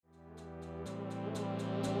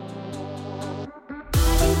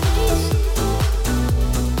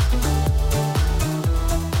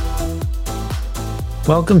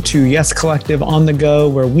Welcome to Yes Collective on the Go,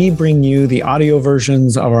 where we bring you the audio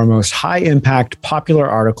versions of our most high-impact popular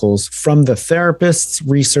articles from the therapists,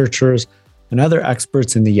 researchers, and other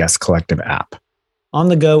experts in the Yes Collective app. On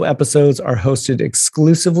the Go episodes are hosted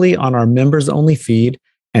exclusively on our members-only feed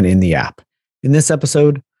and in the app. In this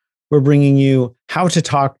episode, we're bringing you How to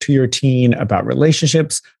Talk to Your Teen About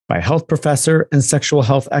Relationships by health professor and sexual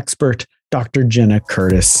health expert, Dr. Jena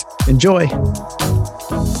Curtis. Enjoy.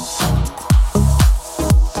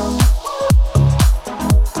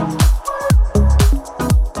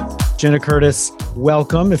 Jena Curtis,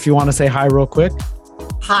 welcome. If you want to say hi real quick.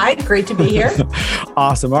 Hi, great to be here.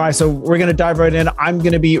 Awesome. All right, so we're going to dive right in. I'm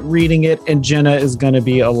going to be reading it, and Jena is going to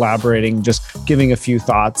be elaborating, just giving a few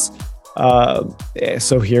thoughts.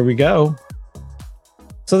 So here we go.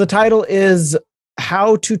 So the title is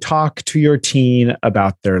How to Talk to Your Teen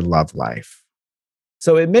About Their Love Life.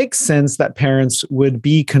 So it makes sense that parents would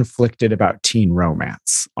be conflicted about teen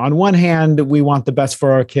romance. On one hand, we want the best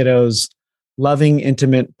for our kiddos. Loving,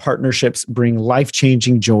 intimate partnerships bring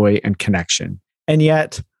life-changing joy and connection. And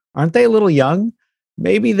yet, aren't they a little young?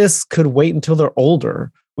 Maybe this could wait until they're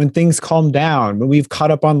older, when things calm down, when we've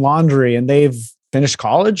caught up on laundry and they've finished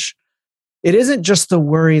college. It isn't just the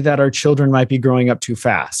worry that our children might be growing up too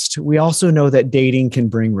fast. We also know that dating can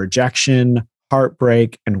bring rejection,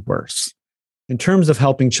 heartbreak, and worse. In terms of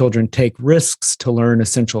helping children take risks to learn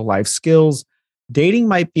essential life skills, dating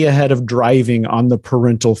might be ahead of driving on the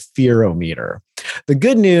parental fearometer. The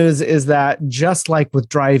good news is that just like with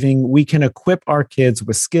driving, we can equip our kids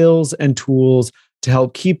with skills and tools to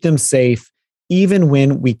help keep them safe, even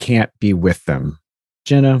when we can't be with them.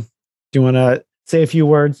 Jena, do you want to say a few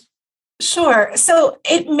words? Sure. So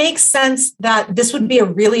it makes sense that this would be a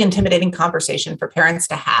really intimidating conversation for parents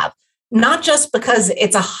to have, not just because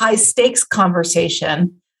it's a high stakes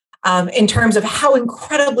conversation, in terms of how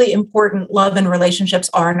incredibly important love and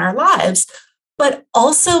relationships are in our lives, but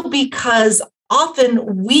also because often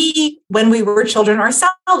when we were children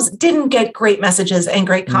ourselves, didn't get great messages and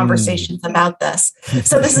great conversations about this.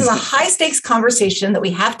 So this is a high stakes conversation that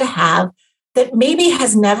we have to have that maybe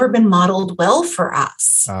has never been modeled well for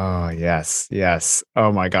us. Oh, yes. Yes.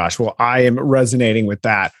 Oh my gosh. Well, I am resonating with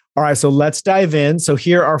that. All right. So let's dive in. So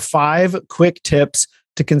here are 5 quick tips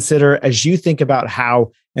to consider as you think about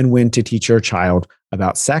how and when to teach your child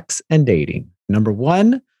about sex and dating. Number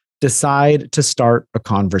 1, decide to start a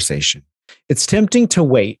conversation. It's tempting to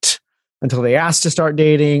wait until they ask to start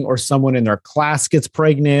dating or someone in their class gets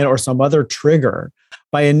pregnant or some other trigger.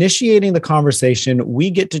 By initiating the conversation, we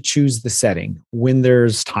get to choose the setting when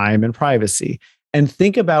there's time and privacy and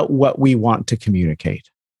think about what we want to communicate.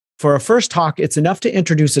 For a first talk, it's enough to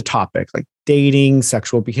introduce a topic like dating,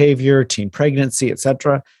 sexual behavior, teen pregnancy,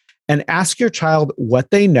 etc., and ask your child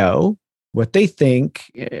what they know, what they think,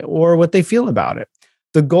 or what they feel about it.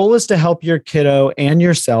 The goal is to help your kiddo and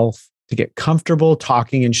yourself to get comfortable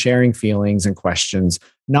talking and sharing feelings and questions,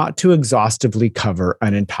 not to exhaustively cover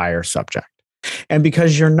an entire subject. And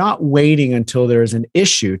because you're not waiting until there's an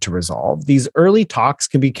issue to resolve, these early talks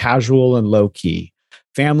can be casual and low-key.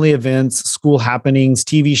 Family events, school happenings,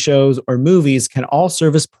 TV shows, or movies can all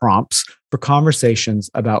serve as prompts for conversations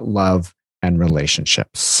about love and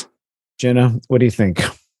relationships. Jena, what do you think?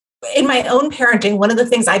 In my own parenting, one of the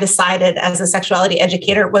things I decided as a sexuality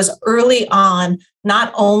educator was early on,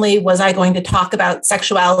 not only was I going to talk about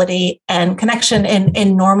sexuality and connection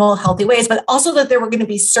in normal, healthy ways, but also that there were going to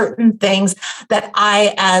be certain things that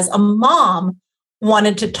I, as a mom,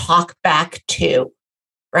 wanted to talk back to.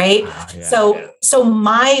 Right. Yeah. So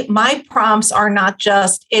my prompts are not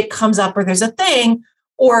just it comes up or there's a thing,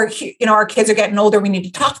 or, our kids are getting older, we need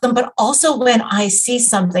to talk to them, but also when I see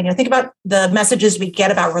something, and think about the messages we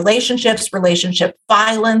get about relationships, relationship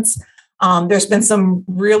violence. There's been some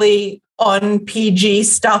really un-PG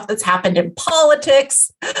stuff that's happened in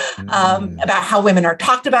politics about how women are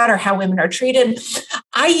talked about or how women are treated.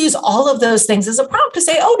 I use all of those things as a prompt to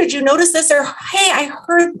say, oh, did you notice this? Or, hey, I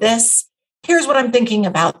heard this. Here's what I'm thinking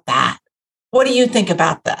about that. What do you think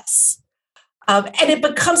about this? And it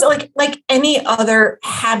becomes like any other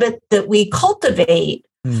habit that we cultivate.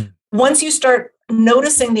 Once you start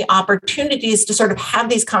noticing the opportunities to sort of have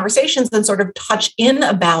these conversations and sort of touch in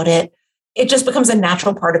about it, it just becomes a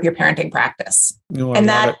natural part of your parenting practice. And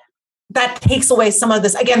that takes away some of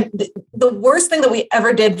this. Again, the worst thing that we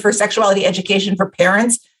ever did for sexuality education for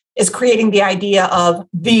parents is creating the idea of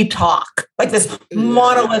the talk, like this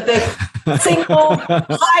monolithic, single,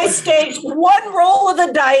 high stakes, one roll of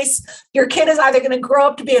the dice. Your kid is either going to grow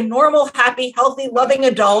up to be a normal, happy, healthy, loving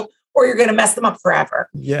adult, or you're going to mess them up forever.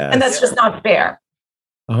 Yeah. And that's just not fair.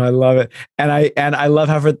 Oh, I love it. And I love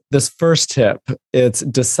how for this first tip, it's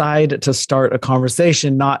decide to start a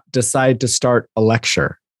conversation, not decide to start a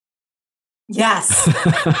lecture. Yes.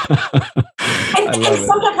 I And love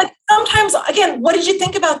it. sometimes, again, what did you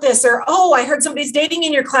think about this? Or, oh, I heard somebody's dating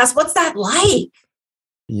in your class. What's that like? Right.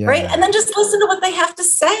 Yeah. And then just listen to what they have to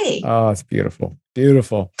say. Oh, it's beautiful.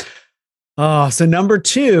 Beautiful. So number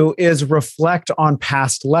two is reflect on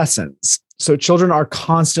past lessons. So children are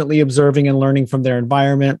constantly observing and learning from their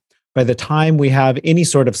environment. By the time we have any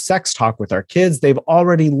sort of sex talk with our kids, they've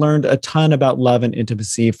already learned a ton about love and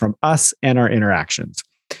intimacy from us and our interactions.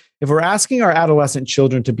 If we're asking our adolescent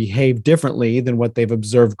children to behave differently than what they've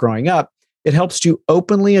observed growing up, it helps to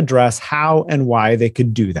openly address how and why they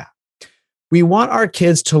could do that. We want our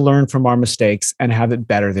kids to learn from our mistakes and have it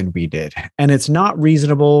better than we did. And it's not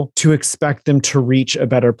reasonable to expect them to reach a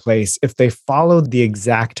better place if they follow the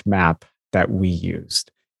exact map that we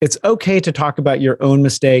used. It's okay to talk about your own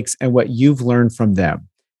mistakes and what you've learned from them.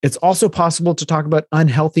 It's also possible to talk about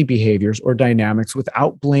unhealthy behaviors or dynamics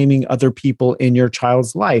without blaming other people in your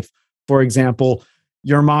child's life. For example,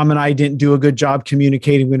 your mom and I didn't do a good job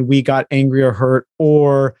communicating when we got angry or hurt,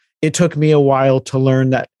 or it took me a while to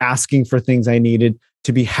learn that asking for things I needed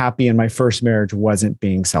to be happy in my first marriage wasn't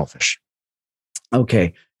being selfish.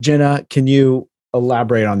 Okay, Jena, can you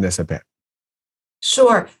elaborate on this a bit?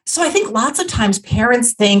 Sure. So I think lots of times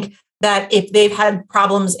parents think that if they've had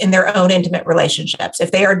problems in their own intimate relationships,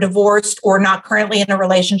 if they are divorced or not currently in a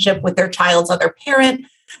relationship with their child's other parent,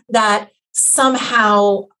 that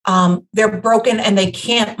somehow they're broken and they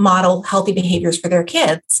can't model healthy behaviors for their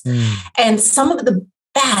kids. And some of the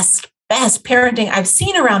best parenting I've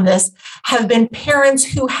seen around this have been parents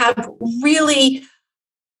who have really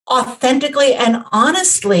authentically and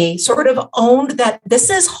honestly sort of owned that this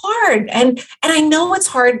is hard. And I know it's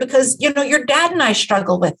hard because, your dad and I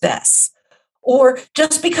struggle with this. Or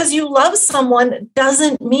just because you love someone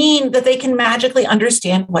doesn't mean that they can magically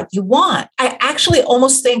understand what you want. I actually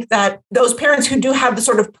almost think that those parents who do have the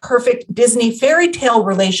sort of perfect Disney fairy tale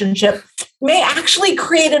relationship may actually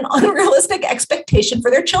create an unrealistic expectation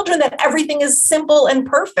for their children that everything is simple and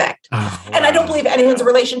perfect. Oh, wow. And I don't believe anyone's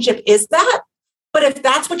relationship is that. But if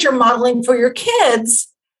that's what you're modeling for your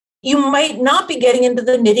kids, you might not be getting into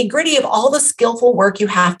the nitty gritty of all the skillful work you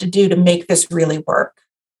have to do to make this really work.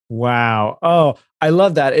 Wow. Oh, I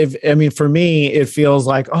love that. For me, it feels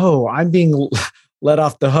like, oh, I'm being let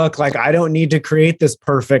off the hook. Like I don't need to create this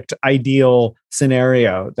perfect, ideal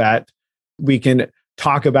scenario that we can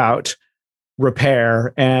talk about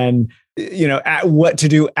repair and, what to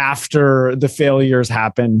do after the failures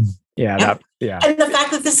happen. Yeah. And the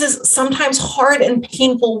fact that this is sometimes hard and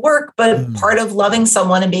painful work, but part of loving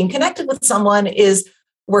someone and being connected with someone is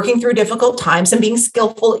working through difficult times and being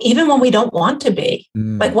skillful, even when we don't want to be.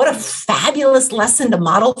 Like, what a fabulous lesson to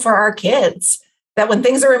model for our kids, that when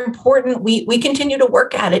things are important, we continue to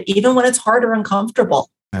work at it, even when it's hard or uncomfortable.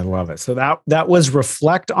 I love it. So that was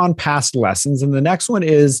reflect on past lessons. And the next one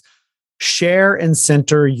is share and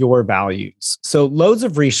center your values. So loads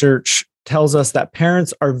of research tells us that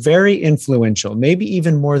parents are very influential, maybe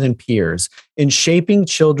even more than peers, in shaping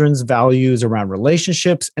children's values around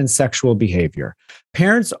relationships and sexual behavior.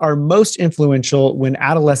 Parents are most influential when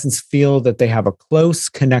adolescents feel that they have a close,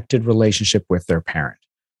 connected relationship with their parent.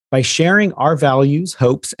 By sharing our values,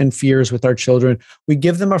 hopes, and fears with our children, we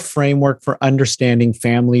give them a framework for understanding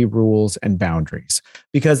family rules and boundaries.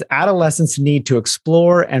 Because adolescents need to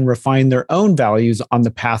explore and refine their own values on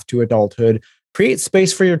the path to adulthood, create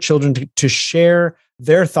space for your children to share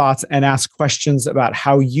their thoughts and ask questions about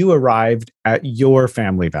how you arrived at your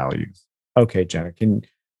family values. Okay, Jena, can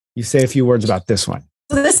you say a few words about this one?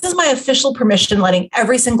 So this is my official permission letting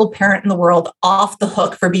every single parent in the world off the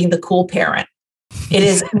hook for being the cool parent. It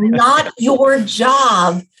is not your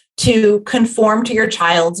job to conform to your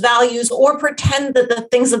child's values or pretend that the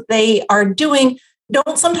things that they are doing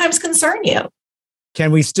don't sometimes concern you.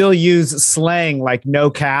 Can we still use slang like no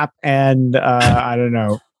cap and I don't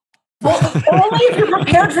know? Well, only if you're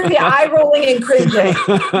prepared for the eye rolling and cringing,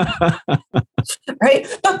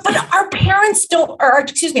 right? But our parents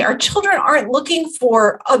our children aren't looking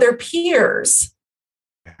for other peers.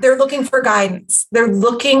 They're looking for guidance. They're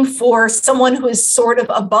looking for someone who is sort of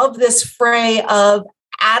above this fray of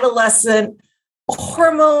adolescent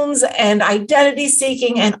hormones and identity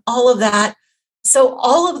seeking and all of that. So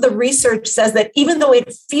all of the research says that even though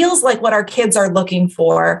it feels like what our kids are looking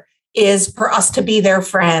for is for us to be their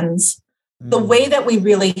friends, the way that we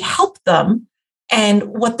really help them and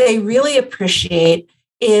what they really appreciate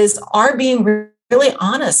is our being really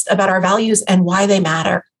honest about our values and why they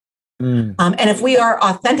matter. And if we are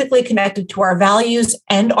authentically connected to our values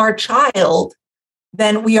and our child,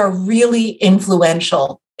 then we are really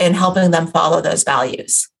influential in helping them follow those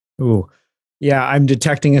values. Ooh. Yeah, I'm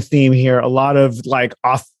detecting a theme here. A lot of like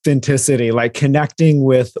authenticity, like connecting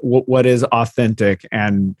with what is authentic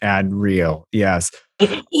and real. Yes.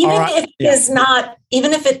 Even right. if it is not,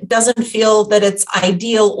 even if it doesn't feel that it's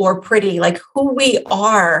ideal or pretty, like who we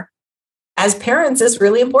are as parents is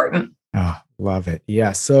really important. Oh, love it.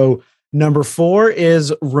 Yeah. So number 4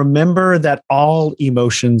 is remember that all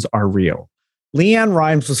emotions are real. Leanne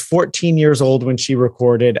Rimes was 14 years old when she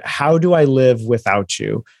recorded How Do I Live Without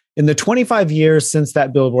You? In the 25 years since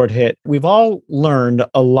that Billboard hit, we've all learned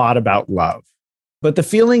a lot about love. But the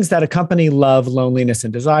feelings that accompany love, loneliness,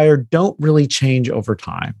 and desire don't really change over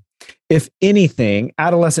time. If anything,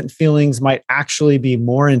 adolescent feelings might actually be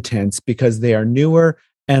more intense because they are newer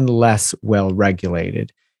and less well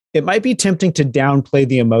regulated. It might be tempting to downplay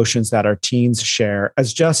the emotions that our teens share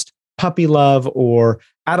as just puppy love or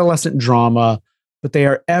adolescent drama, but they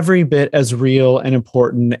are every bit as real and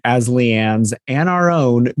important as Leanne's and our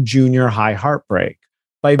own junior high heartbreak.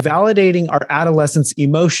 By validating our adolescents'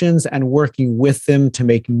 emotions and working with them to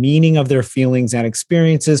make meaning of their feelings and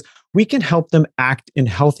experiences, we can help them act in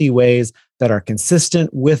healthy ways that are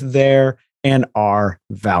consistent with their and our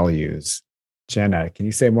values. Jena, can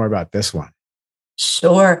you say more about this one?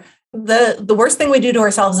 Sure. The worst thing we do to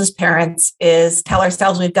ourselves as parents is tell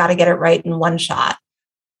ourselves we've got to get it right in one shot.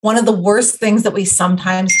 One of the worst things that we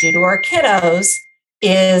sometimes do to our kiddos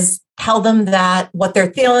is tell them that what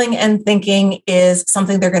they're feeling and thinking is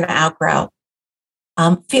something they're going to outgrow.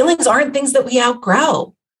 Feelings aren't things that we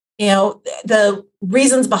outgrow. The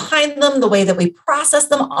reasons behind them, the way that we process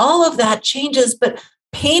them, all of that changes, but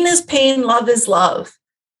pain is pain, love is love.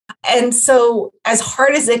 And so as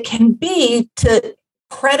hard as it can be to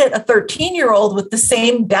credit a 13-year-old with the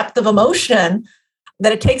same depth of emotion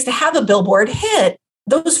that it takes to have a Billboard hit,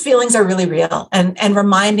 those feelings are really real. And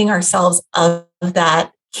reminding ourselves of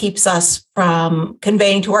that keeps us from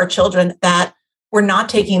conveying to our children that we're not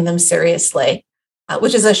taking them seriously,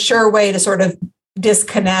 which is a sure way to sort of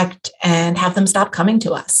disconnect and have them stop coming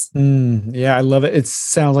to us. Yeah, I love it. It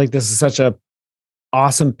sounds like this is such a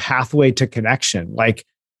awesome pathway to connection, like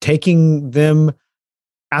taking them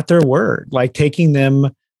at their word, like taking them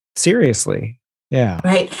seriously. Yeah.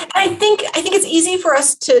 Right. And I think it's easy for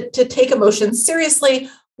us to take emotions seriously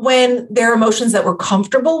when they're emotions that we're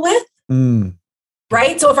comfortable with.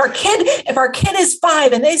 Right. So if our kid is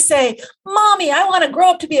 5 and they say, "Mommy, I want to grow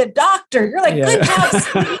up to be a doctor," you're like, "Good job,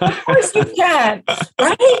 sweetie. Of course you can."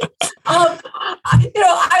 Right.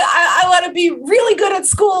 I want to be really good at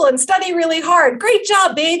school and study really hard. Great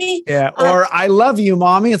job, baby. Yeah. Or I love you,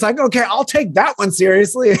 mommy. It's like, okay, I'll take that one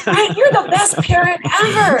seriously. Right. You're the best parent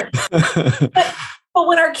ever. But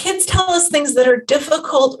when our kids tell us things that are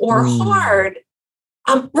difficult or hard,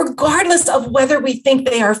 regardless of whether we think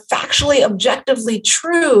they are factually, objectively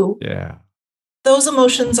true, those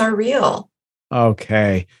emotions are real.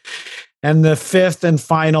 Okay. And the 5th and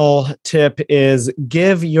final tip is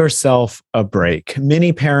give yourself a break.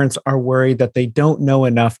 Many parents are worried that they don't know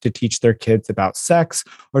enough to teach their kids about sex,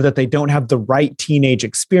 or that they don't have the right teenage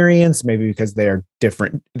experience, maybe because they are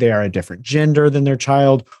different, they are a different gender than their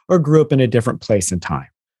child, or grew up in a different place and time.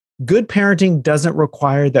 Good parenting doesn't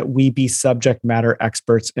require that we be subject matter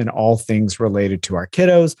experts in all things related to our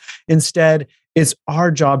kiddos. Instead, it's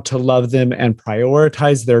our job to love them and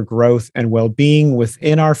prioritize their growth and well-being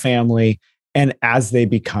within our family and as they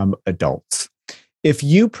become adults. If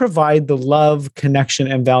you provide the love, connection,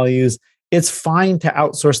 and values, it's fine to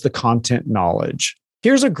outsource the content knowledge.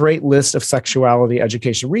 Here's a great list of sexuality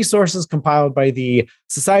education resources compiled by the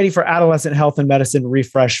Society for Adolescent Health and Medicine.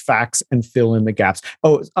 Refresh facts and fill in the gaps.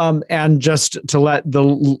 And just to let the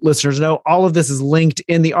listeners know, all of this is linked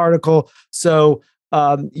in the article. So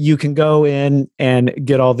you can go in and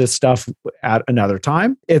get all this stuff at another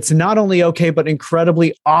time. It's not only okay, but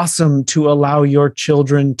incredibly awesome to allow your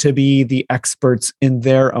children to be the experts in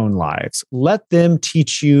their own lives. Let them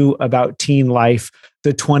teach you about teen life,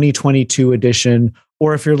 the 2022 edition,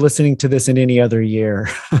 or if you're listening to this in any other year,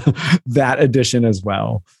 that edition as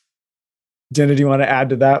well. Jena, do you want to add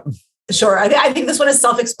to that? Sure. I think this one is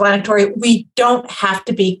self-explanatory. We don't have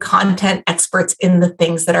to be content experts in the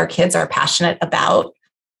things that our kids are passionate about.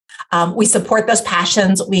 We support those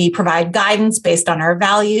passions. We provide guidance based on our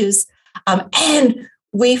values. And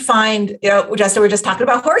we find, Justin, we're just talking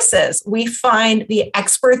about horses. We find the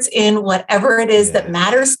experts in whatever it is that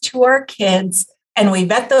matters to our kids, and we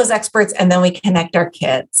vet those experts, and then we connect our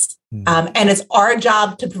kids. And it's our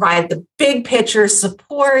job to provide the big picture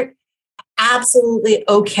support. Absolutely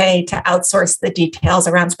okay to outsource the details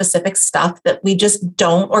around specific stuff that we just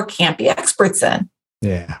don't or can't be experts in.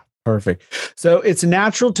 Yeah. Perfect. So it's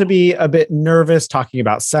natural to be a bit nervous talking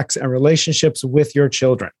about sex and relationships with your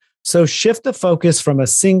children. So shift the focus from a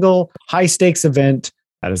single high stakes event,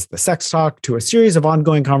 that is the sex talk, to a series of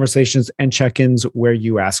ongoing conversations and check-ins where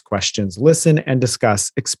you ask questions, listen, and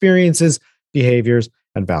discuss experiences, behaviors,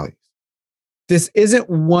 and values. This isn't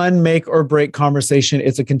one make or break conversation.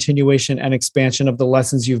 It's a continuation and expansion of the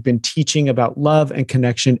lessons you've been teaching about love and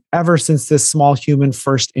connection ever since this small human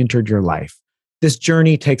first entered your life. This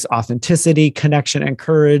journey takes authenticity, connection, and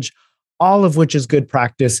courage, all of which is good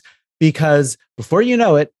practice because before you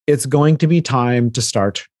know it, it's going to be time to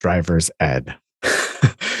start driver's ed.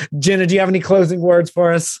 Jena, do you have any closing words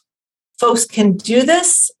for us? Folks can do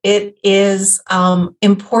this. It is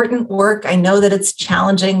important work. I know that it's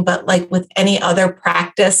challenging, but like with any other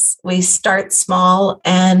practice, we start small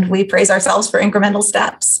and we praise ourselves for incremental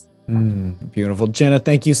steps. Beautiful. Jena,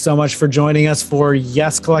 thank you so much for joining us for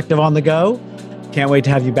Yes Collective on the Go. Can't wait to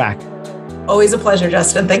have you back. Always a pleasure,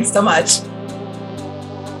 Justin. Thanks so much.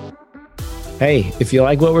 Hey, if you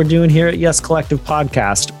like what we're doing here at Yes Collective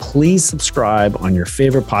Podcast, please subscribe on your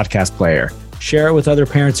favorite podcast player. Share it with other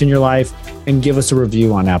parents in your life and give us a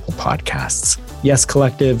review on Apple Podcasts. Yes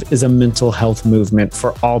Collective is a mental health movement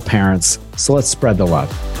for all parents, so let's spread the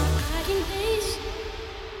love.